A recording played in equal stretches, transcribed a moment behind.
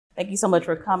Thank you so much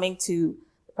for coming to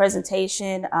the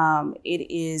presentation.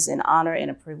 It is an honor and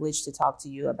a privilege to talk to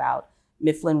you about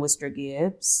Mifflin Wistar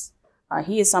Gibbs.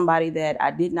 He is somebody that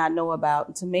I did not know about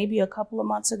until maybe a couple of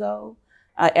months ago.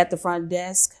 At the front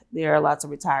desk, there are lots of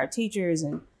retired teachers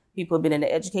and people who have been in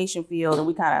the education field, and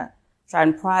we kind of try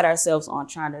and pride ourselves on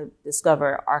trying to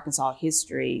discover Arkansas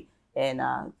history and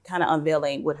kind of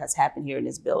unveiling what has happened here in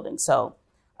this building. So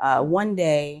one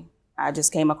day, I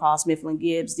just came across Mifflin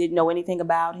Gibbs, didn't know anything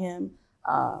about him.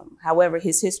 However,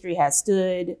 his history has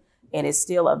stood and is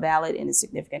still a valid and a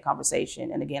significant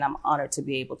conversation. And again, I'm honored to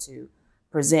be able to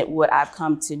present what I've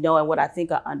come to know and what I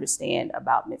think I understand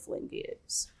about Mifflin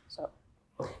Gibbs. So,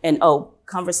 and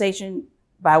conversation,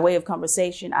 by way of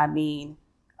conversation, I mean,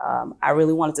 I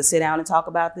really wanted to sit down and talk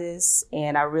about this,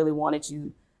 and I really wanted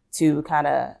you to kind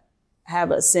of have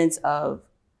a sense of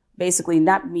basically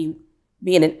not me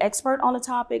being an expert on the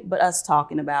topic, but us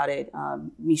talking about it,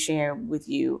 me sharing with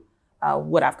you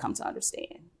what I've come to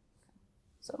understand.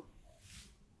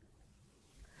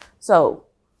 So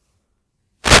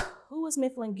who is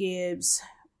Mifflin Gibbs?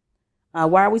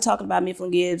 Why are we talking about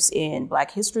Mifflin Gibbs in Black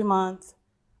History Month?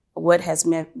 What has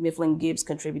Mifflin Gibbs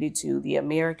contributed to the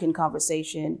American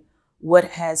conversation? What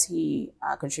has he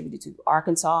contributed to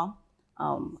Arkansas,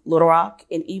 Little Rock,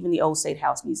 and even the Old State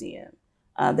House Museum?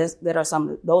 Those are some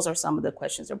of the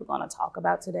questions that we're going to talk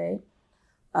about today.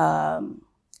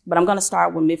 But I'm going to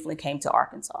start when Mifflin came to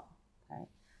Arkansas. Okay?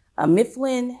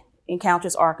 Mifflin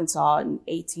encounters Arkansas in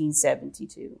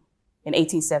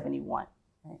 1871.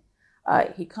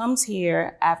 Okay? He comes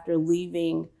here after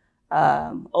leaving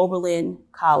Oberlin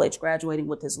College, graduating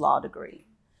with his law degree.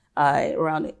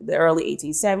 Around the early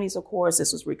 1870s, of course,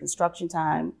 this was Reconstruction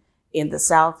time in the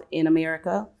South in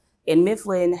America. And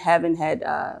Mifflin, having had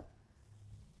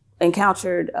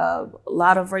encountered a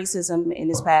lot of racism in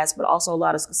his past, but also a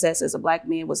lot of success as a Black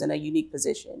man, was in a unique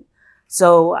position.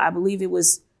 So I believe it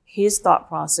was his thought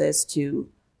process to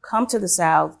come to the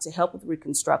South to help with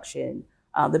Reconstruction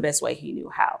the best way he knew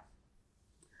how.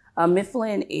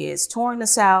 Mifflin is touring the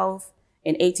South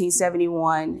in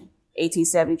 1871,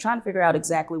 1870, trying to figure out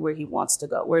exactly where he wants to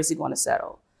go. Where is he going to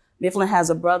settle? Mifflin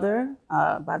has a brother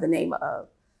by the name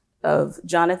of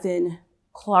Jonathan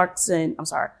Clarkson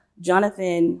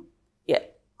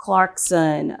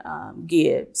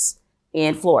Gibbs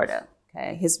in Florida.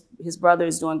 Okay, his brother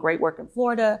is doing great work in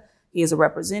Florida. He is a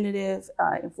representative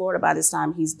in Florida. By this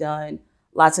time, he's done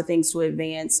lots of things to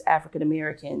advance African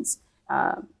Americans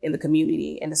in the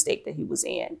community in the state that he was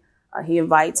in. He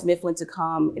invites Mifflin to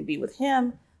come and be with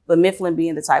him, but Mifflin,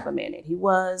 being the type of man that he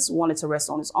was, wanted to rest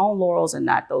on his own laurels and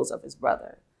not those of his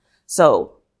brother.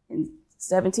 So in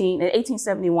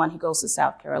 1871, he goes to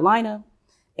South Carolina,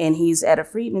 and he's at a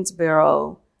Freedmen's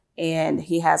Bureau, and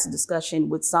he has a discussion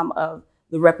with some of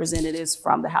the representatives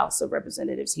from the House of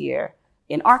Representatives here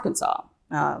in Arkansas.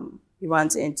 He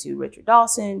runs into Richard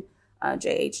Dawson,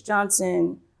 J.H.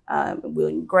 Johnson,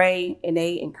 William Gray, and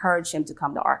they encourage him to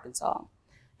come to Arkansas.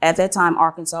 At that time,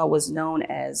 Arkansas was known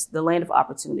as the land of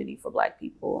opportunity for Black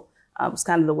people. It was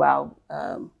kind of the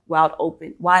wide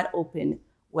open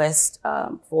West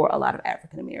for a lot of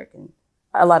African Americans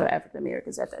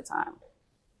at that time.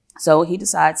 So he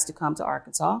decides to come to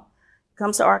Arkansas.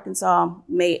 Comes to Arkansas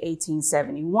May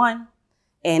 1871,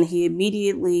 and he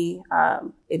immediately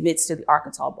admits to the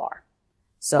Arkansas bar.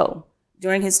 So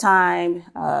during his time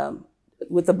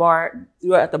with the bar,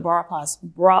 throughout the bar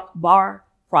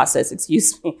process,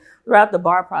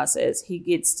 he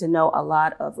gets to know a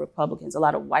lot of Republicans, a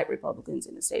lot of white Republicans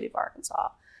in the state of Arkansas,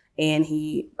 and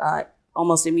he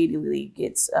almost immediately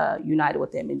gets united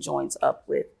with them and joins up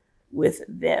with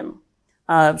them.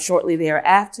 Shortly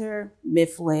thereafter,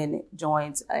 Mifflin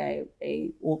joins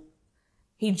he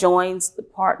joins the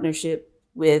partnership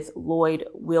with Lloyd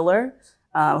Wheeler,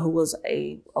 who was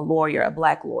a lawyer, a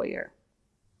Black lawyer.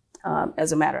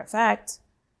 As a matter of fact,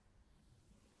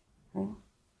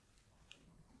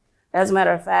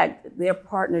 their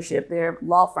partnership, their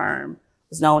law firm,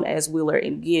 was known as Wheeler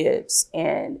and Gibbs,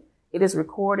 and it is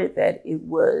recorded that it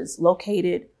was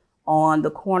located on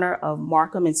the corner of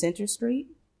Markham and Center Street.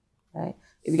 Okay.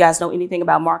 If you guys know anything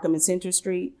about Markham and Center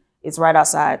Street, it's right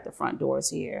outside the front doors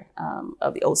here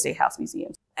of the Old State House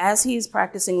Museum. As he's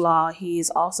practicing law, he's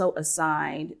also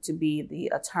assigned to be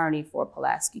the attorney for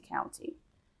Pulaski County.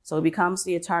 So he becomes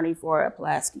the attorney for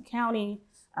Pulaski County.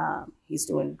 He's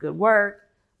doing good work,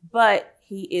 but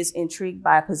he is intrigued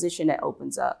by a position that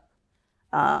opens up.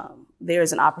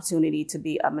 There's an opportunity to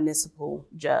be a municipal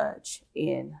judge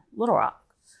in Little Rock.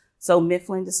 So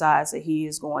Mifflin decides that he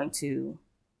is going to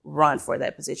run for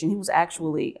that position. He was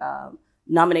actually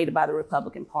nominated by the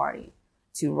Republican Party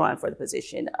to run for the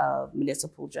position of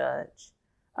municipal judge.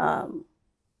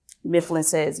 Mifflin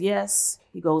says yes.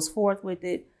 He goes forth with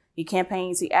it. He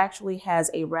campaigns. He actually has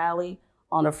a rally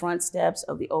on the front steps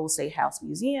of the Old State House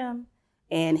Museum,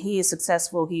 and he is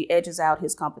successful. He edges out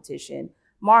his competition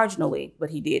marginally, but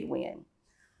he did win.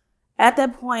 At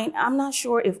that point, I'm not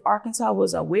sure if Arkansas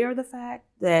was aware of the fact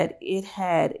that it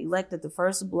had elected the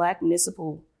first Black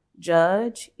municipal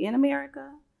judge in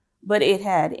America, but it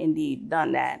had indeed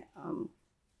done that.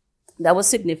 That was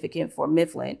significant for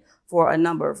Mifflin for a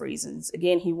number of reasons.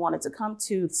 Again, he wanted to come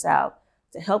to the South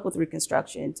to help with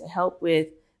Reconstruction, to help with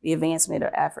the advancement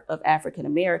of African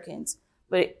Americans.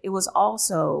 But it was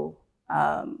also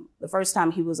the first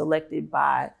time he was elected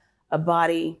by a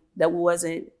body that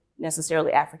wasn't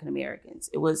necessarily African Americans.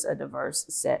 It was a diverse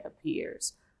set of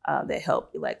peers that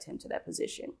helped elect him to that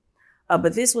position.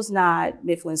 But this was not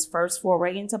Mifflin's first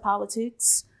foray into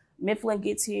politics. Mifflin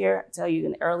gets here, I tell you,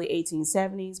 in the early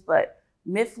 1870s, but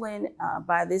Mifflin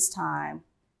by this time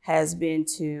has been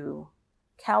to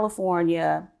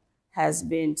California, has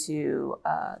been to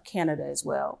Canada as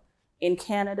well. In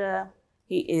Canada,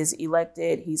 he is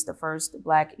elected. He's the first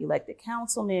Black elected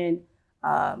councilman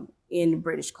in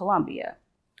British Columbia.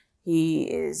 He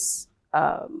is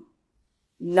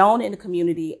known in the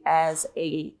community as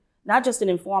not just an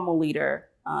informal leader,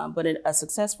 but a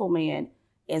successful man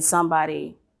and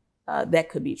somebody that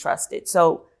could be trusted.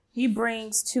 So he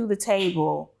brings to the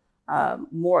table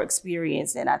more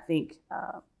experience than I think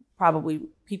probably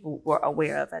people were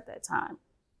aware of at that time.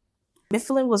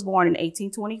 Mifflin was born in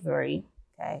 1823.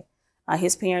 Okay,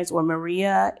 his parents were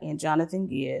Maria and Jonathan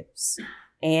Gibbs,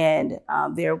 and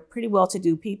they're pretty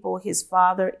well-to-do people. His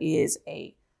father is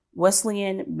a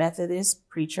Wesleyan Methodist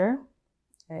preacher.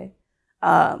 Okay,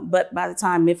 but by the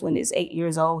time Mifflin is 8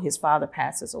 years old, his father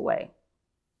passes away.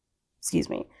 Excuse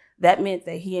me. That meant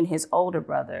that he and his older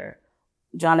brother,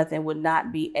 Jonathan, would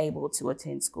not be able to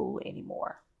attend school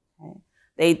anymore. Okay?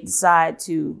 They decide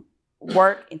to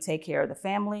work and take care of the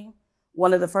family.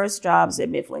 One of the first jobs that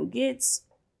Mifflin gets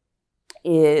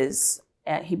is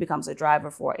he becomes a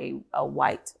driver for a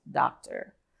white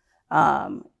doctor.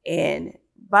 And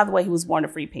by the way, he was born to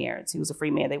free parents. He was a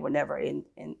free man. They were never in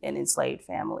an enslaved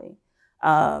family.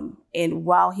 And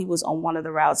while he was on one of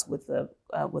the routes with the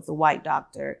white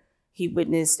doctor, he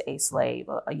witnessed a slave,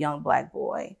 a young Black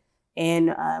boy.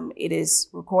 And it is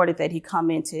recorded that he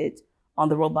commented on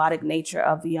the robotic nature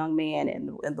of the young man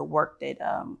and the work that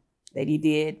he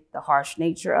did. The harsh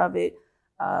nature of it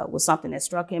was something that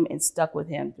struck him and stuck with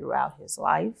him throughout his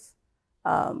life.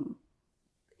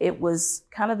 It was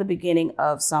kind of the beginning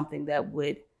of something that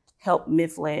would help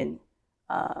Mifflin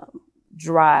to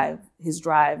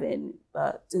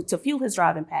fuel his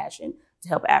drive and passion to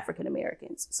help African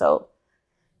Americans. So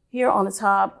here on the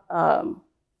top,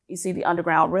 you see the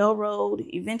Underground Railroad.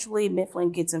 Eventually,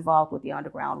 Mifflin gets involved with the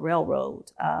Underground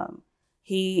Railroad.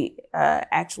 He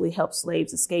actually helped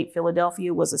slaves escape.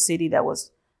 Philadelphia was a city that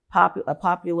was a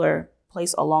popular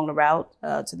place along the route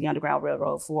to the Underground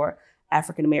Railroad for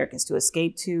African Americans to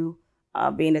escape to.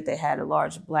 Being that they had a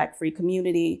large Black free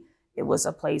community, it was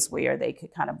a place where they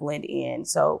could kind of blend in.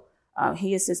 So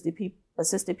he assisted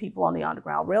people on the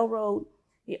Underground Railroad.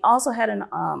 He also had an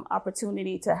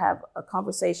opportunity to have a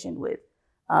conversation with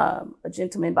a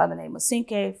gentleman by the name of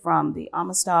Cinque from the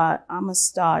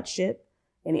Amistad ship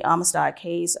in the Amistad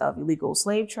case of illegal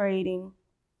slave trading.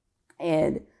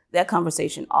 And that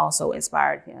conversation also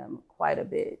inspired him quite a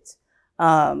bit.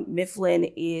 Mifflin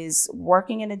is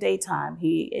working in the daytime.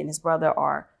 He and his brother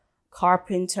are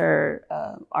training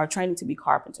to be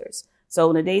carpenters. So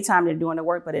in the daytime, they're doing the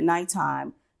work, but at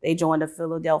nighttime, they joined the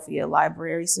Philadelphia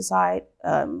Library Society.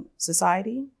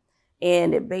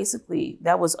 And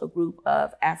that was a group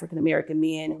of African-American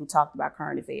men who talked about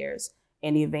current affairs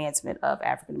and the advancement of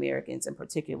African-Americans, and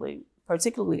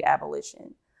particularly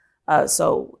abolition.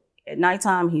 So at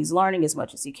nighttime, he's learning as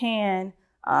much as he can.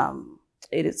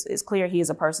 It's clear he is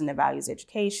a person that values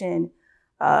education.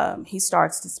 He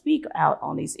starts to speak out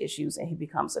on these issues, and he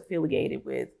becomes affiliated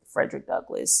with Frederick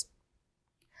Douglass.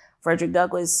 Frederick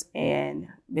Douglass and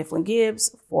Mifflin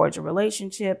Gibbs forge a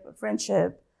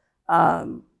friendship,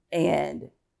 and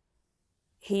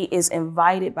he is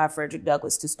invited by Frederick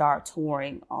Douglass to start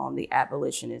touring on the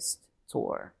abolitionist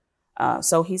tour.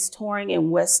 So he's touring in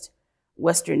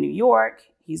Western New York.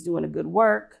 He's doing a good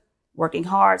work, working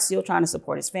hard, still trying to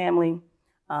support his family.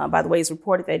 By the way, it's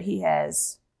reported that he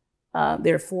has,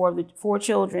 there are four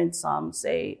children. Some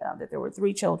say that there were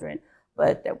 3 children,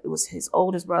 but it was his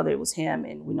oldest brother, it was him,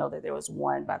 and we know that there was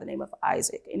one by the name of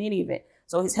Isaac. In any event,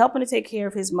 so he's helping to take care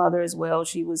of his mother as well.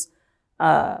 She was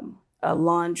a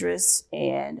laundress,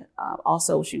 and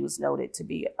also she was noted to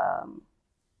be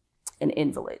an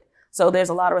invalid. So there's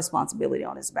a lot of responsibility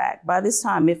on his back. By this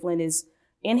time, Mifflin is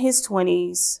in his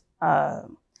 20s,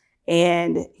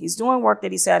 and he's doing work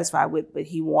that he's satisfied with, but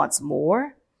he wants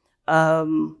more.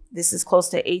 This is close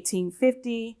to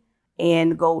 1850,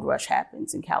 and the gold rush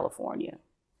happens in California.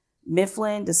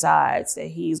 Mifflin decides that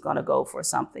he's going to go for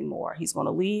something more. He's going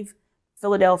to leave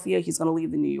Philadelphia. He's going to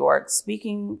leave the New York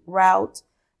speaking route,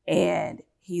 and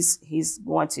he's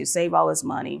going to save all his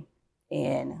money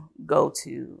and go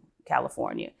to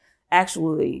California.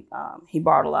 Actually, he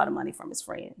borrowed a lot of money from his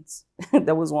friends.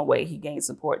 That was one way he gained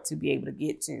support to be able to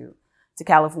get to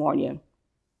California.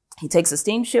 He takes a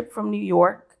steamship from New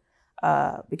York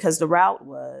because one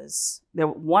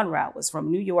route was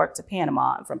from New York to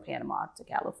Panama and from Panama to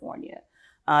California.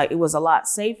 It was a lot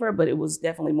safer, but it was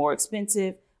definitely more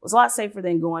expensive. It was a lot safer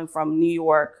than going from New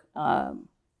York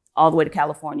all the way to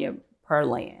California per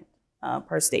land,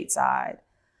 per stateside.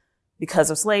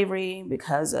 Because of slavery,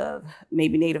 because of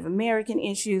maybe Native American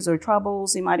issues or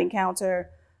troubles he might encounter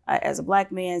as a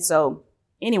Black man. So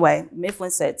anyway,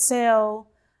 Mifflin set sail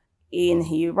and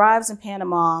he arrives in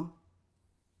Panama.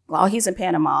 While he's in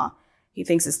Panama, he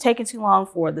thinks it's taking too long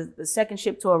for the second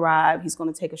ship to arrive. He's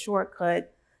going to take a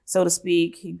shortcut, so to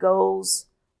speak. He goes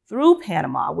through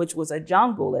Panama, which was a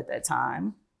jungle at that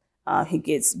time. He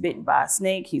gets bitten by a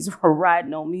snake. He's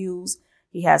riding on mules.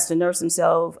 He has to nurse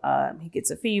himself. He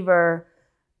gets a fever.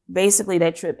 Basically,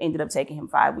 that trip ended up taking him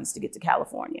 5 weeks to get to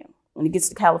California. When he gets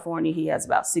to California, he has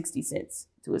about 60 cents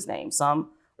to his name. Some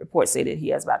reports say that he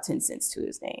has about 10 cents to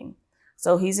his name.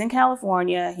 So he's in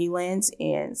California. He lands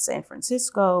in San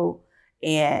Francisco,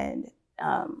 and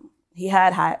he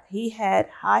had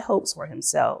high hopes for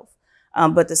himself.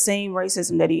 But the same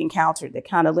racism that he encountered that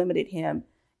kind of limited him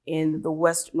in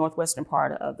the northwestern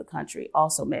part of the country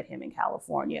also met him in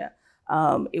California.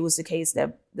 It was the case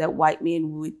that white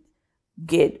men would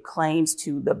get claims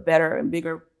to the better and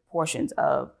bigger portions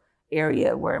of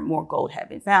area where more gold had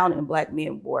been found, and Black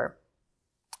men were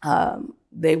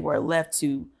left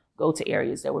to go to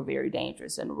areas that were very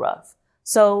dangerous and rough.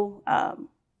 So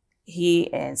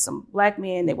he and some Black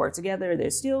men, they work together. They're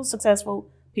still successful.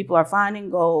 People are finding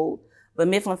gold, but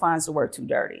Mifflin finds the work too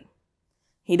dirty.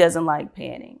 He doesn't like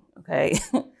panning. Okay.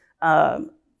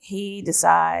 He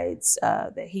decides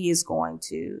that he is going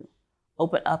to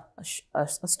open up a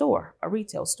store, a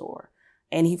retail store,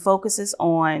 and he focuses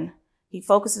on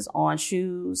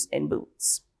shoes and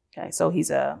boots. Okay, so he's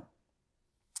a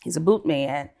boot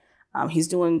man. He's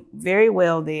doing very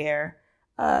well there,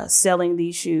 selling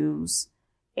these shoes,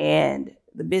 and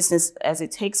the business, as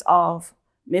it takes off,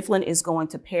 Mifflin is going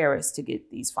to Paris to get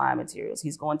these fine materials.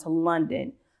 He's going to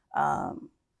London,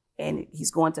 and he's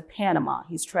going to Panama.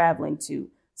 He's traveling to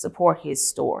support his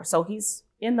store. So he's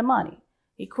in the money.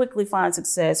 He quickly finds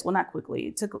success. Well, not quickly.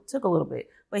 It took a little bit,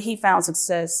 but he found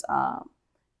success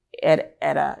at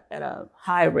a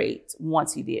high rate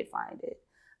once he did find it.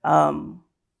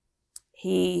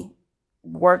 He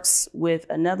works with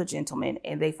another gentleman,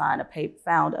 and they found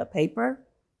a paper.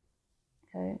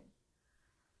 Okay,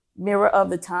 Mirror of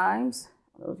the Times.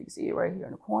 I don't know if you can see it right here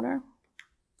in the corner.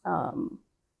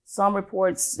 Some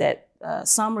reports say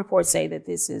that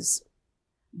this is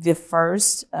the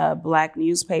first Black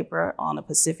newspaper on the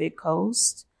Pacific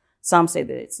coast. Some say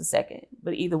that it's the second,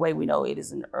 but either way, we know it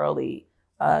is an early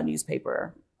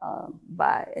newspaper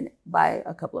by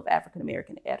a couple of African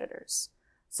American editors.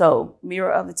 So,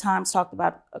 Mirror of the Times talked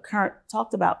about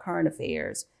current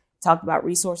affairs, talked about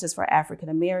resources for African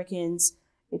Americans.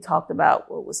 It talked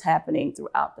about what was happening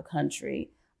throughout the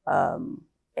country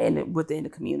and within the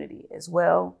community as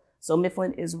well. So,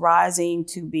 Mifflin is rising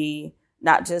to be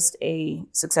not just a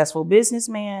successful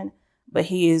businessman, but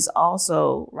he is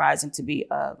also rising to be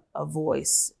a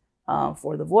voice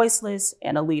for the voiceless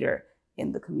and a leader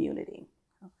in the community.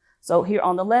 So here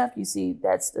on the left, you see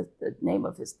that's the name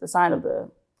of the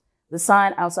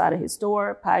sign outside of his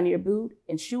store: Pioneer Boot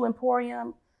and Shoe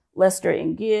Emporium, Lester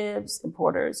and Gibbs,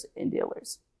 importers and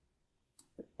dealers.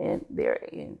 And they're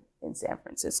in San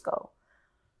Francisco.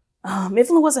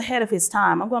 Mifflin was ahead of his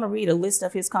time. I'm going to read a list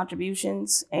of his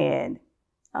contributions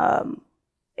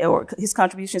or his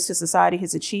contributions to society,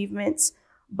 his achievements.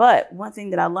 But one thing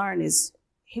that I learned is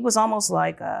he was almost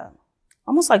like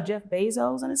Jeff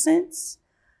Bezos in a sense.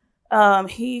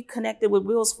 He connected with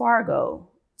Wells Fargo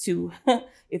to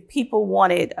if people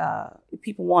wanted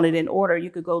an order, you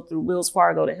could go through Wells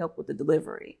Fargo to help with the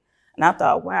delivery. And I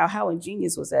thought, wow, how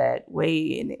ingenious was that way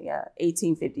in the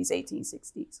 1850s,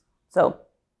 1860s. So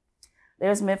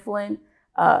there's Mifflin.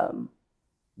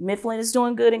 Mifflin is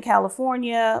doing good in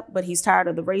California, but he's tired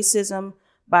of the racism.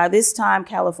 By this time,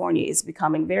 California is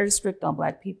becoming very strict on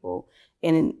Black people.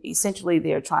 And essentially,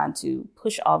 they're trying to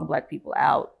push all the Black people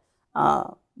out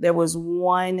There was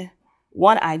one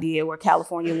idea where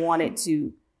California wanted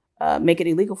to make it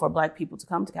illegal for Black people to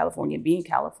come to California and be in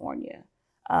California.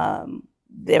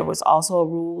 There was also a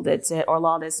rule that said, or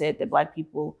law that said that Black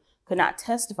people could not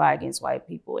testify against white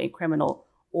people in criminal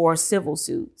or civil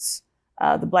suits.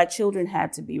 The Black children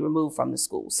had to be removed from the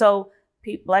school. So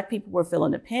Black people were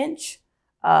feeling a pinch.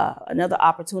 Another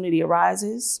opportunity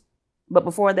arises. But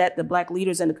before that, the Black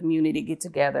leaders in the community get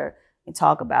together and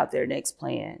talk about their next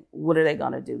plan. What are they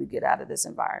going to do to get out of this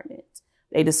environment?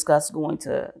 They discussed going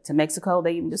to Mexico.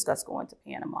 They even discussed going to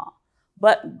Panama.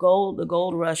 But the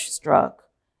gold rush struck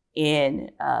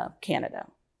in Canada,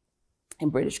 in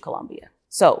British Columbia.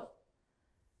 So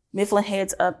Mifflin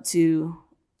heads up to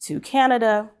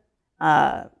Canada,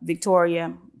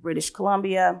 Victoria, British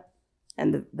Columbia,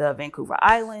 and the Vancouver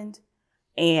Island.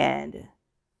 And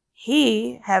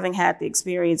he, having had the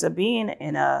experience of being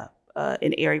in an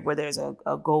area where there's a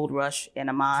gold rush in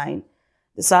a mine,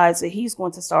 decides that he's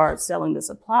going to start selling the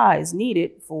supplies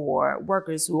needed for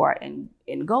workers who are in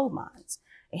gold mines.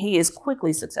 And he is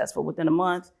quickly successful. Within a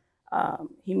month,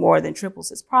 he more than triples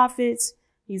his profits.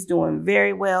 He's doing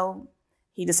very well.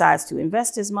 He decides to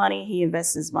invest his money. He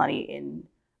invests his money in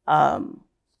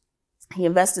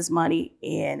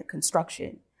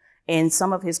construction. And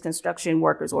some of his construction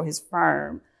workers or his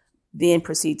firm then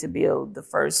proceed to build the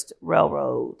first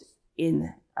railroad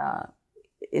in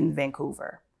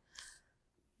Vancouver.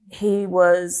 He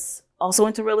was also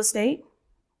into real estate.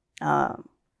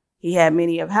 He had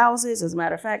many of houses. As a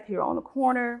matter of fact, here on the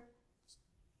corner,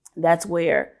 that's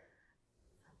in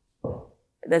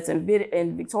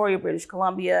Victoria, British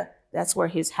Columbia. That's where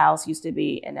his house used to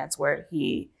be, and that's where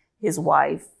his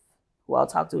wife, who I'll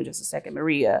talk to in just a second,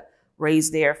 Maria,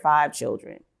 raised their 5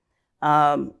 children.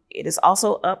 It is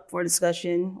also up for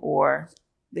discussion, or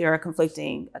there are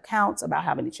conflicting accounts about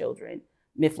how many children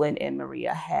Mifflin and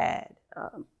Maria had.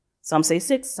 Some say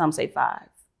 6, some say 5.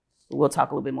 We'll talk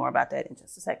a little bit more about that in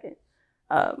just a second.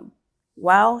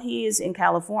 While he is in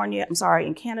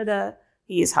Canada,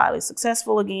 he is highly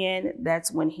successful again.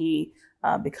 That's when he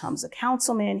becomes a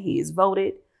councilman. He is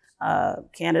voted.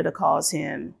 Canada calls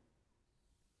him,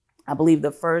 I believe,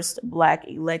 the first Black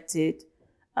elected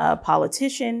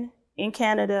politician in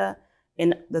Canada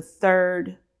and the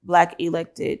 3rd Black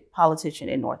elected politician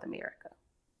in North America.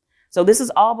 So this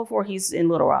is all before he's in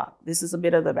Little Rock. This is a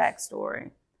bit of the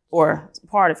backstory, or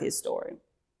part of his story.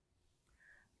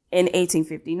 In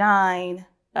 1859,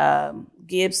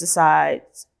 Gibbs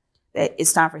decides that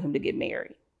it's time for him to get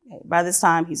married. Okay. By this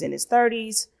time, he's in his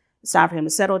 30s. It's time for him to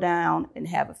settle down and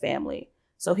have a family.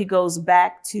 So he goes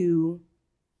back to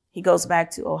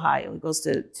Ohio. He goes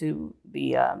to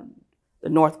the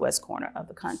northwest corner of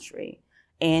the country,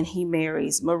 and he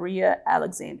marries Maria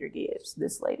Alexander Gibbs,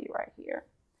 this lady right here.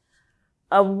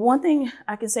 One thing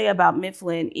I can say about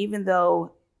Mifflin, even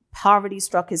though poverty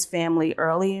struck his family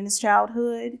early in his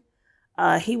childhood,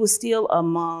 he was still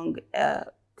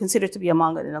considered to be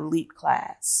among an elite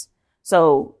class.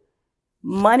 So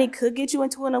money could get you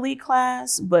into an elite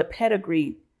class, but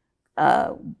pedigree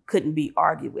couldn't be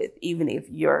argued with, even if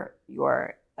your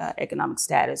economic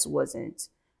status wasn't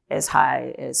as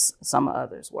high as some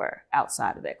others were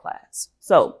outside of that class.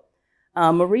 So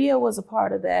Maria was a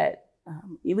part of that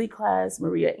elite class,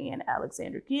 Maria Ann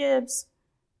Alexander Gibbs.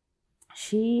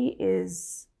 She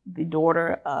is the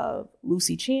daughter of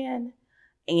Lucy Chin,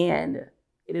 and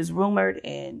it is rumored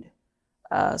and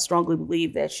strongly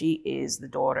believed that she is the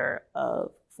daughter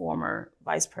of former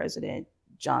Vice President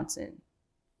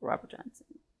Robert Johnson.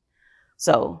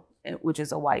 So, which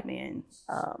is a white man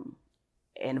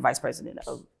and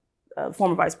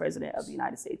former Vice President of the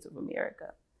United States of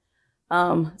America.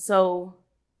 So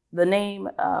the name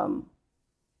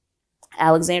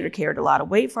Alexander carried a lot of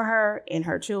weight for her and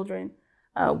her children,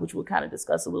 which we'll kind of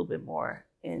discuss a little bit more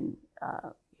in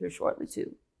here shortly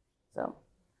too. So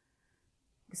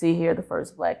you can see here the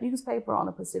first Black newspaper on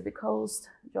the Pacific Coast,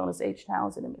 Jonas H.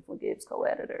 Townsend and Mifflin Gibbs,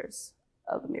 co-editors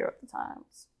of the Mirror of the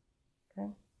Times. Okay,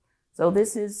 so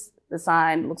this is the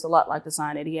sign, looks a lot like the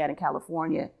sign that he had in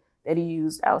California that he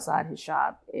used outside his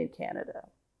shop in Canada.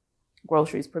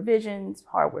 Groceries, provisions,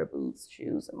 hardware, boots,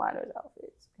 shoes, and miners'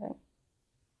 outfits. Okay.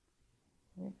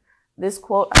 This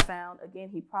quote I found, again,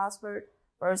 he prospered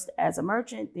first as a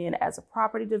merchant, then as a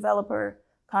property developer,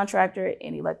 contractor,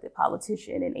 and elected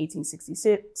politician. In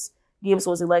 1866, Gibbs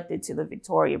was elected to the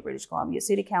Victoria, British Columbia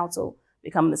City Council,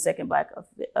 becoming the 2nd Black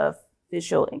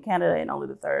official in Canada and only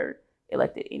the 3rd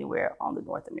elected anywhere on the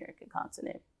North American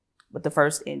continent, but the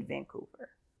 1st in Vancouver.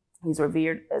 He's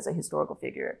revered as a historical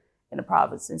figure in the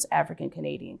province's African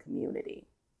Canadian community.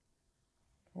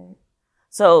 Okay.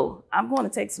 So I'm going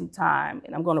to take some time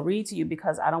and I'm going to read to you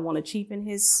because I don't want to cheapen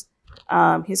his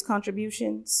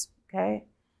contributions. Okay,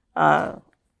 a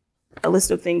list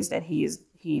of things that he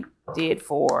did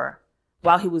for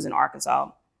while he was in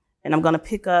Arkansas, and I'm going to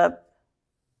pick up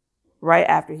right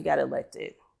after he got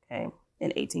elected. Okay, in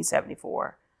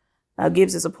 1874,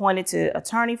 Gibbs is appointed to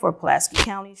attorney for Pulaski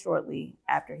County shortly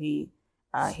after he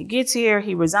gets here.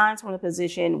 He resigns from the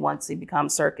position once he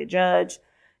becomes circuit judge.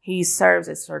 He serves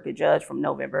as circuit judge from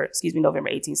November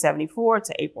 1874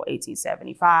 to April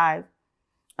 1875.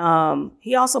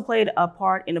 He also played a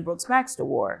part in the Brooks-Baxter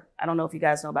War. I don't know if you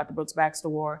guys know about the Brooks-Baxter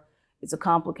War. It's a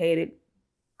complicated,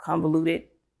 convoluted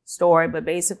story, but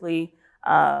basically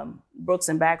Brooks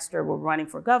and Baxter were running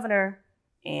for governor,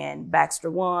 and Baxter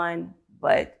won,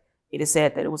 but it is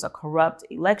said that it was a corrupt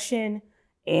election,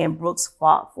 and Brooks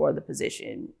fought for the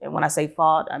position. And when I say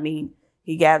fought, I mean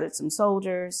he gathered some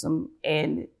soldiers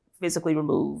and physically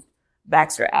removed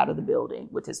Baxter out of the building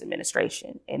with his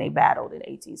administration, and they battled in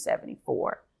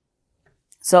 1874.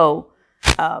 So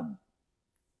Powell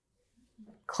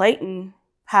Clayton,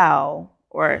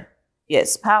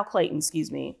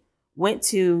 went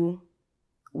to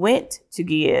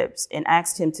Gibbs and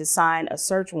asked him to sign a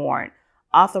search warrant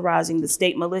authorizing the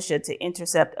state militia to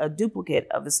intercept a duplicate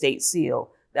of the state seal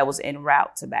that was en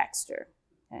route to Baxter.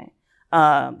 Okay.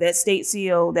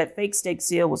 That fake state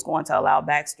seal was going to allow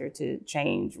Baxter to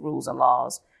change rules and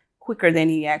laws quicker than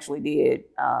he actually did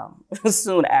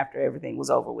soon after everything was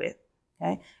over with.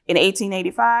 Okay. In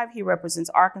 1885, he represents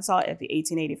Arkansas at the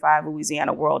 1885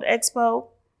 Louisiana World Expo.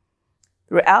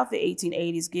 Throughout the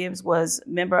 1880s, Gibbs was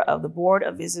member of the Board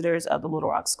of Visitors of the Little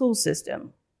Rock school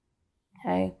system.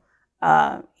 Okay.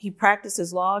 He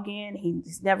practices law again.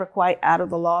 He's never quite out of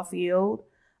the law field.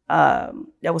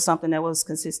 That was something that was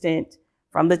consistent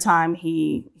from the time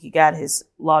he got his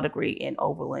law degree in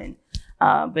Oberlin.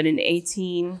 But in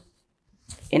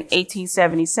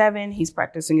 1877, he's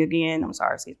practicing again.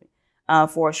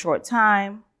 For a short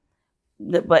time.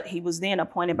 But he was then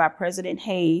appointed by President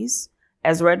Hayes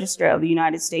as Registrar of the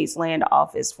United States Land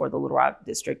Office for the Little Rock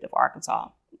District of Arkansas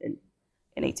in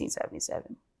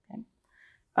 1877. Okay.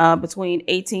 Between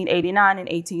 1889 and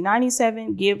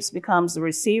 1897, Gibbs becomes the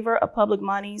receiver of public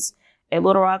monies at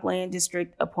Little Rock Land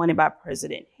District appointed by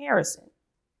President Harrison.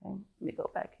 Okay. Let me go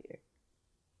back here.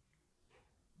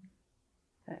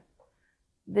 Okay.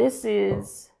 This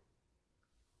is,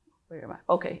 where am I?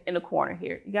 Okay, in the corner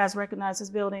here. You guys recognize this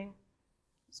building?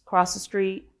 It's across the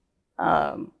street.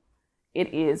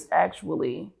 It is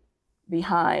actually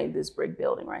behind this brick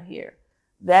building right here.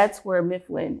 That's where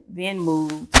Mifflin then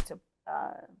moved to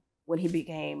when he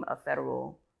became a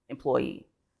federal employee.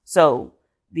 So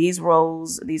these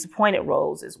appointed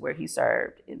roles is where he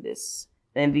served in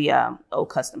the old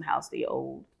custom house, the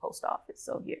old post office.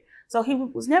 So he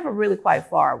was never really quite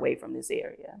far away from this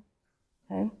area.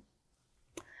 Okay.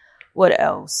 What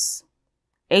else?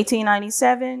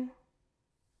 1897,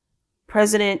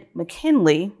 President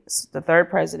McKinley, the third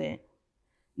president,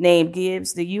 named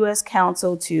Gibbs the U.S.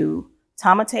 consul to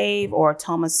Tamatave or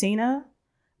Tomasina,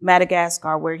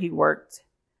 Madagascar, where he worked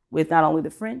with not only the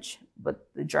French, but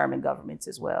the German governments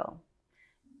as well.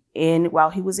 And while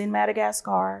he was in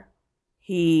Madagascar,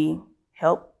 he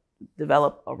helped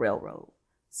develop a railroad,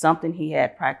 something he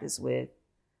had practiced with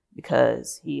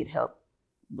because he had helped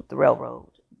with the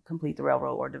railroad, complete the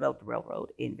railroad or develop the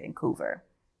railroad in Vancouver.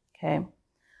 Okay.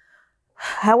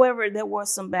 However, there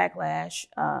was some backlash,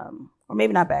 or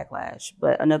maybe not backlash,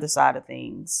 but another side of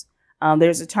things.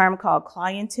 There's a term called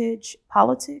clientage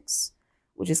politics,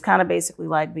 which is kind of basically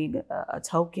like being a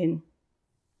token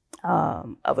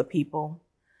of a people.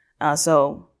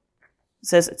 So it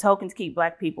says a token to keep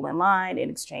Black people in line in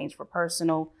exchange for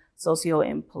personal,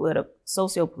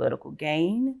 socio-political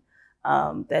gain.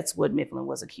 That's what Mifflin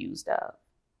was accused of.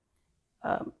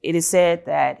 It is said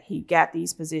that he got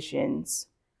these positions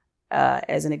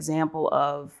as an example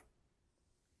of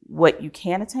what you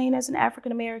can attain as an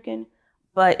African American,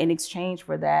 but in exchange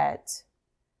for that,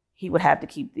 he would have to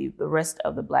keep the rest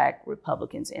of the Black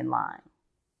Republicans in line.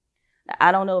 Now,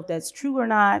 I don't know if that's true or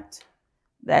not.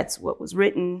 That's what was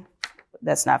written.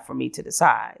 That's not for me to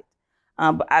decide.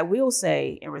 But I will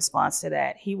say in response to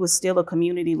that, he was still a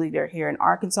community leader here in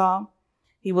Arkansas.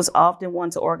 He was often one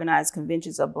to organize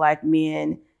conventions of Black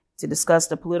men to discuss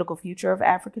the political future of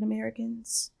African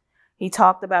Americans. He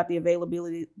talked about the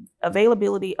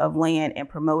availability of land and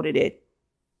promoted it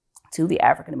to the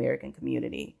African American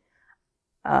community.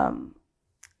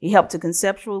 He helped to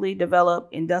conceptually develop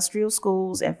industrial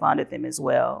schools and funded them as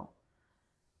well.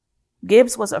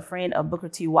 Gibbs was a friend of Booker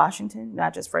T. Washington,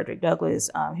 not just Frederick Douglass.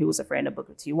 He was a friend of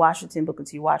Booker T. Washington. Booker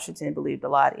T. Washington believed a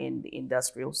lot in the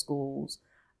industrial schools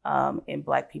and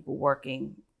Black people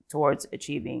working towards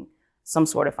achieving some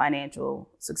sort of financial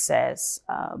success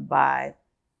by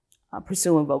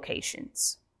pursuing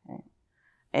vocations. Okay?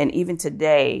 And even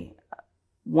today,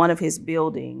 one of his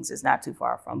buildings is not too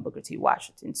far from Booker T.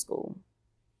 Washington School.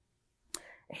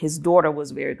 His daughter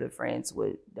was very good friends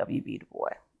with W.B. Du Bois.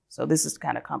 So this is the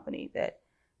kind of company that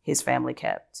his family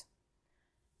kept.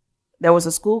 There was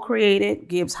a school created,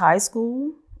 Gibbs High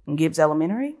School and Gibbs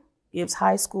Elementary. Gibbs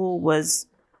High School was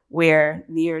where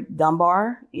near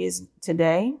Dunbar is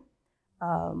today.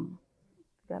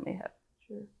 That may have a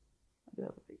picture. I do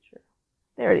have a picture.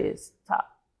 There it is, top.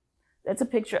 That's a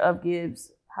picture of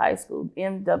Gibbs High School,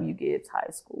 M.W. Gibbs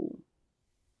High School.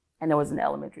 And there was an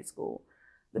elementary school.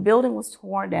 The building was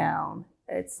torn down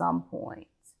at some point.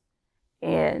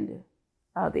 And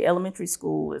the elementary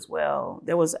school as well.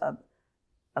 There was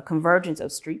a convergence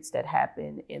of streets that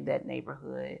happened in that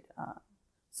neighborhood.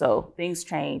 So things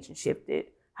changed and shifted.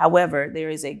 However,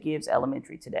 there is a Gibbs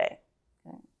Elementary today.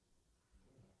 Okay.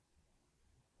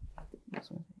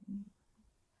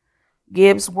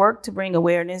 Gibbs worked to bring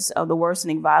awareness of the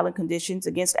worsening violent conditions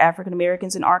against African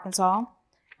Americans in Arkansas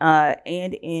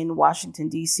and in Washington,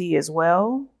 D.C. as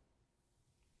well.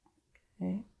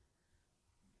 Okay.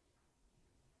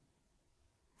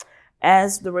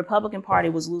 As the Republican Party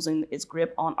was losing its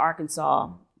grip on Arkansas,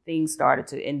 things started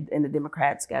to, and the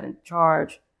Democrats got in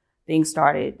charge, things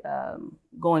started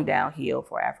going downhill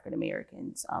for African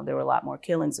Americans. There were a lot more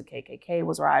killings. The KKK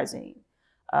was rising.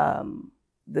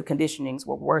 The conditionings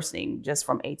were worsening just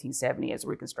from 1870 as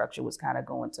Reconstruction was kind of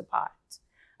going to pot.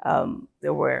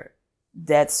 There were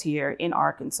deaths here in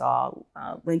Arkansas,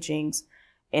 lynchings,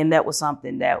 and that was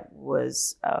something that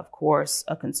was, of course,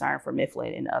 a concern for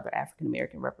Mifflin and other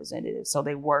African-American representatives. So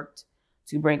they worked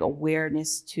to bring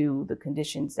awareness to the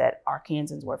conditions that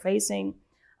Arkansans were facing.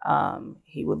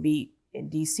 He would be in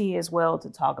D.C. as well to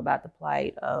talk about the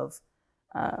plight of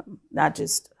not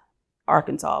just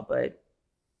Arkansas,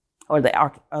 or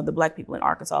the Black people in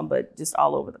Arkansas, but just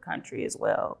all over the country as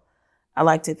well. I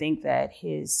like to think that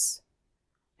his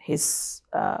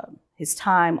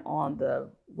time on the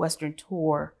Western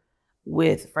tour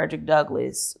with Frederick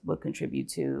Douglass would contribute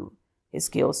to his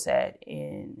skill set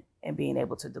in being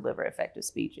able to deliver effective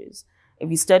speeches. If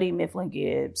you study Mifflin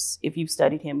Gibbs, if you've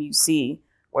studied him, you see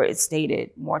where it's stated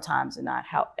more times than not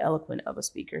how eloquent of a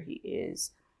speaker he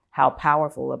is, how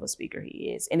powerful of a speaker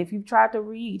he is. And if you've tried to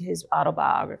read his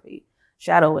autobiography,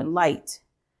 Shadow and Light,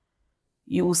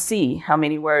 you will see how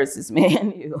many words this man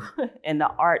knew and the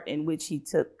art in which he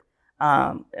took,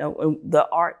 the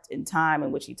art and time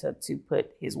in which he took to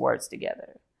put his words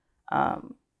together.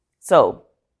 So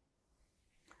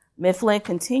Mifflin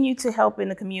continued to help in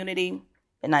the community.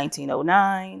 In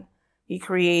 1909, he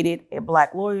created a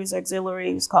Black Lawyers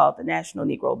Auxiliary. It was called the National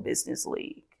Negro Business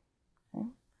League. Okay.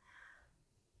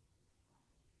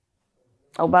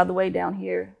 Oh, by the way, down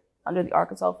here under the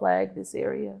Arkansas flag, this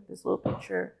area, this little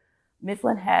picture,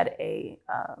 Mifflin had a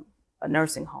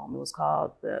nursing home. It was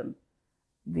called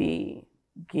the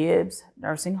Gibbs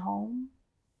Nursing Home.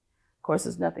 Of course,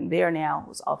 there's nothing there now. It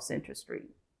was off Center Street.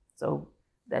 So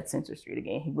that's Center Street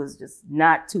again. He was just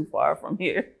not too far from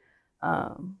here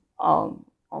on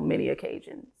many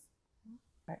occasions.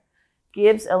 Right.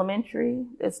 Gibbs Elementary,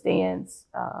 that stands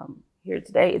here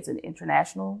today. It's an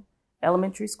international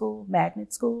elementary school,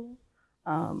 magnet school,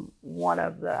 one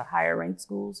of the higher ranked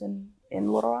schools in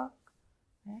Little Rock.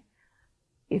 Okay.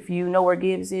 If you know where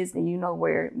Gibbs is, then you know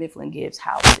where Mifflin Gibbs'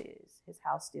 house is. His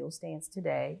house still stands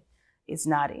today. It's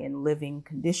not in living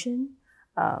condition,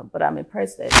 but I'm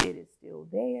impressed that it is still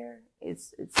there.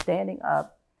 It's standing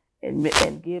up,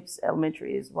 and Gibbs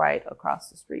Elementary is right across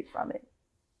the street from it.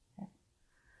 Okay.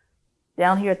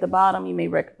 Down here at the bottom, you may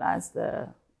recognize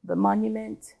the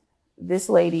monument. This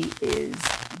lady is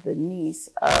the niece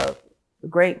of the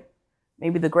great,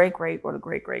 maybe the great-great or the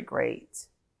great-great-great,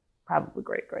 probably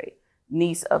great-great,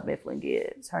 niece of Mifflin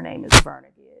Gibbs. Her name is Verna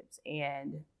Gibbs,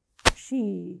 and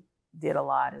she did a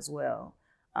lot as well.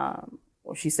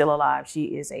 Well, she's still alive.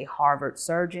 She is a Harvard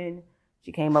surgeon.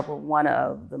 She came up with one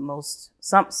of the most,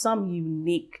 some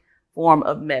unique form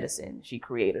of medicine she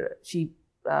created. She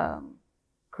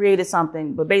created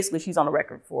something, but basically she's on the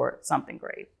record for something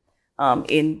great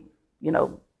in,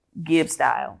 Gibbs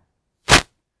style.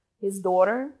 His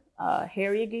daughter,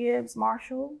 Harriet Gibbs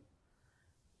Marshall.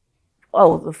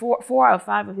 Oh, the four out of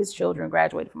five of his children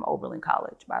graduated from Wheaton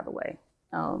College, by the way.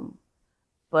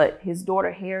 But his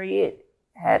daughter, Harriet,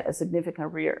 had a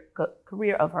significant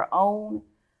career of her own.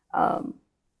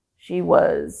 She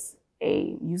was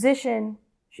a musician.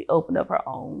 She opened up her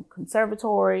own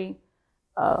conservatory.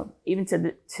 Even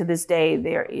to this day,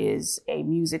 there is a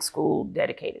music school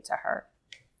dedicated to her.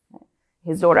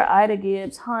 His daughter, Ida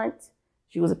Gibbs Hunt,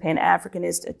 she was a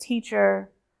Pan-Africanist, a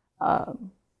teacher.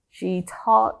 She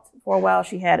taught for a while.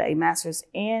 She had a bachelor's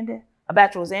and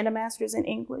a master's in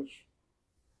English.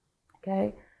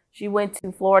 Okay. She went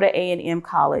to Florida A&M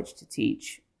College to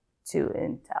teach too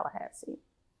in Tallahassee.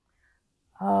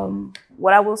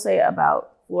 What I will say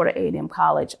about Florida A&M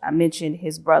College, I mentioned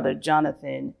his brother,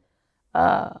 Jonathan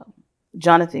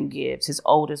Gibbs, his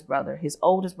oldest brother. His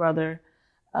oldest brother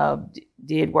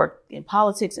did work in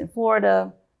politics in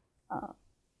Florida,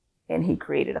 and he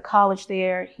created a college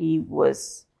there. He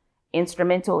was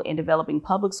instrumental in developing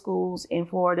public schools in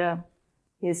Florida.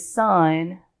 His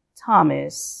son,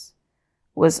 Thomas,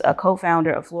 was a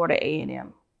co-founder of Florida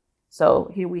A&M.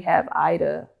 So here we have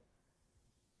Ida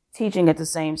teaching at the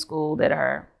same school that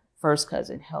her first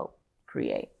cousin helped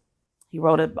create. He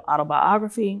wrote an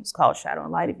autobiography. It's called Shadow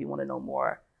and Light, if you want to know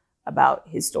more about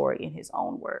his story in his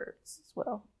own words as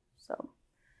well. So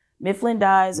Mifflin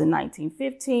dies in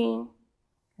 1915.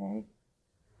 Okay.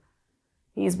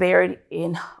 He's buried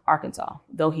in Arkansas,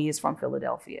 though he is from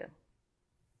Philadelphia.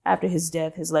 After his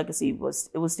death, his legacy was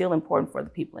still important for the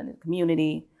people in the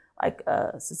community, like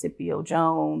Scipio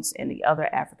Jones and the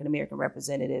other African-American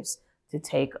representatives, to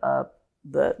take up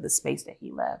the space that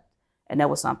he left. And that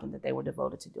was something that they were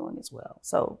devoted to doing as well.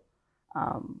 So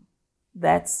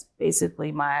that's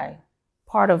basically my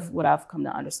part of what I've come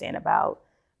to understand about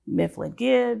Mifflin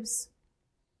Gibbs.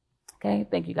 Okay,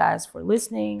 thank you guys for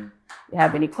listening. If you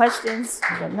have any questions,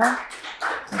 let me know.